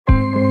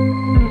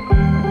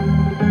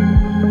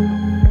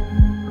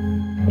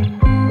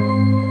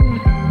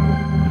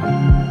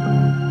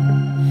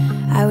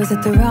was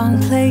at the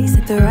wrong place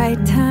at the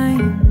right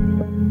time,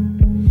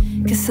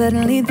 'cause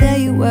suddenly there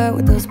you were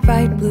with those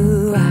bright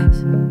blue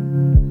eyes.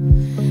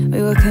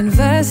 We were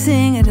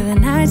conversing under the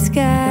night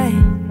sky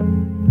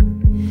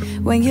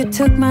when you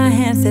took my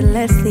hand, said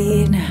let's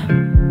leave now.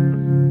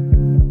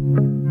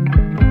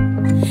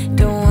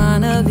 Don't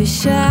wanna be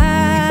shy,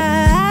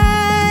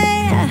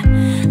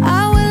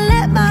 I will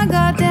let my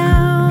guard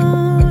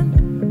down.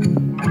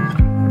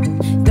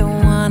 Don't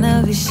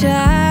wanna be shy,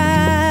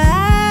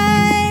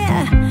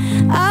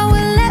 I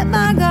will let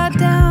my guard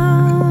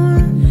down.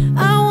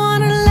 I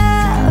wanna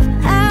laugh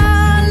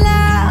out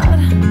loud,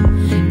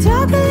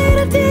 talk a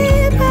little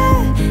deeper,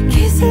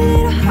 kiss a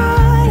little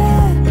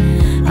harder.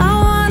 I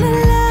wanna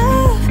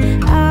laugh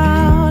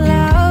out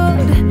loud,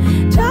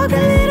 talk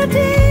a little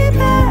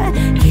deeper,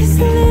 kiss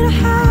a little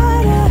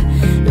harder,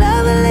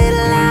 love a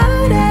little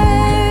louder,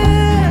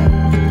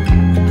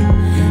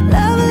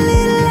 love a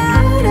little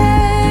louder.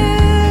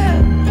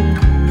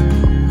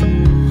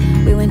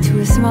 We went to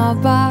a small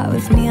bar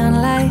with neon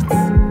lights,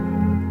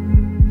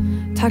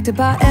 talked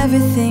about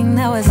everything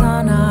that was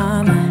on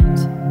our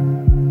minds.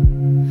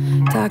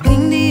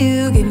 Talking to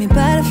you gave me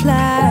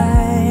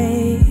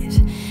butterflies.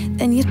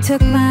 Then you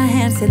took my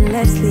hand, said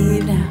let's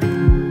leave now.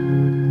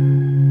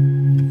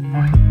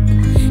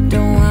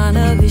 Don't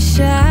wanna be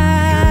shy,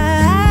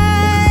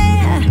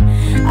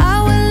 I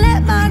will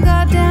let my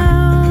guard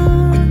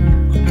down.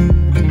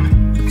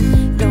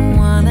 Don't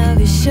wanna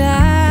be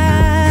shy,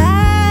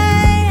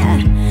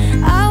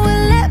 I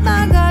will let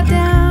my guard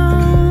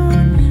down.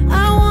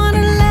 I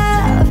wanna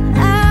laugh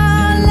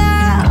out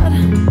loud,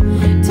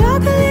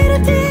 talk a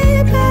little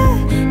deeper,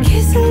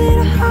 kiss a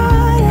little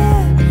harder.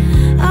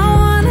 I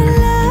wanna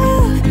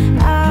laugh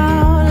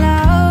out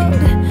loud,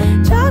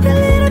 talk a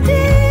little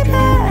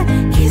deeper,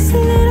 kiss a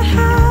little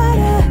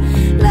harder,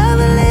 love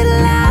a little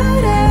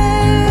louder,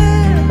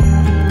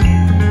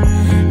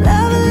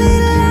 love a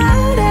little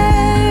louder,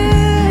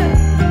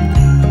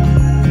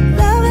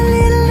 love a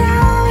little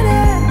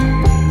louder,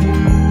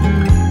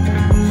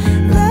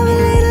 love a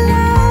little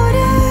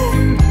louder,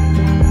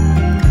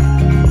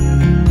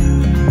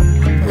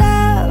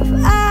 love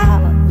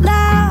out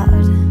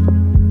loud,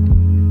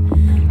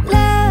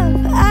 love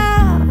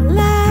out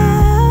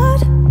loud,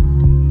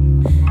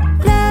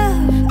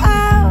 love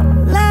out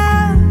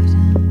loud,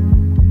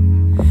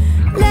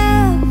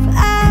 love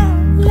out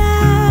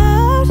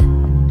loud.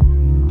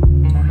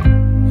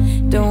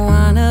 Don't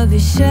wanna be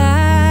shy,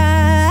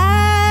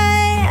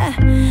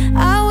 I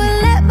will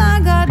let my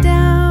guard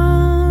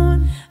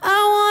down. I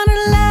wanna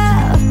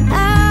laugh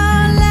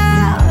out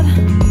loud,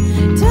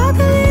 talk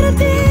a little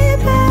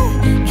deeper,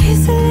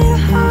 kiss a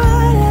little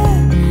harder.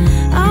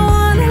 I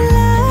wanna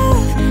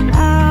laugh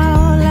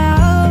out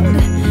loud,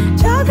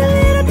 talk a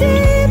little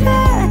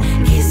deeper,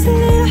 kiss a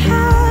little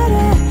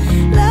harder,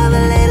 love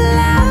a little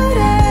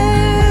louder,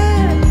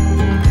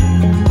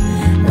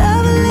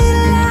 love a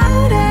little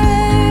louder,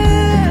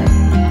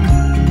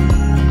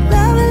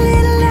 love a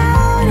little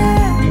louder,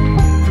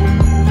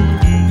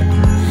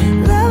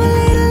 love a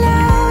little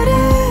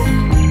louder,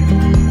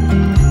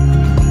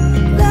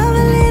 love a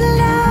little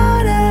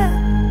louder.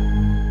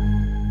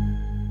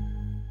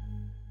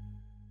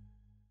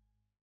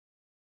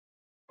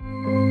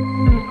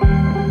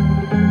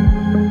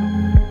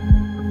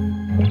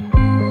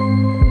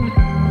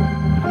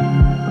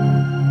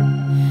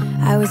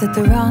 I was at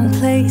the wrong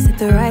place at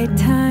the right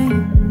time,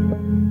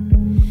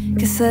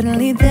 'cause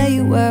suddenly there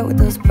you were with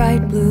those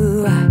bright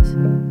blue eyes.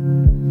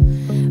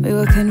 We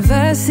were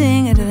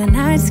conversing under the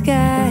night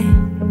sky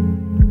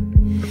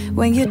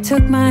when you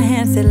took my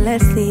hand, said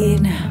let's leave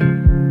now.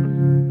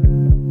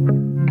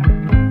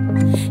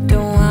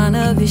 Don't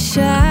wanna be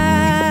shy,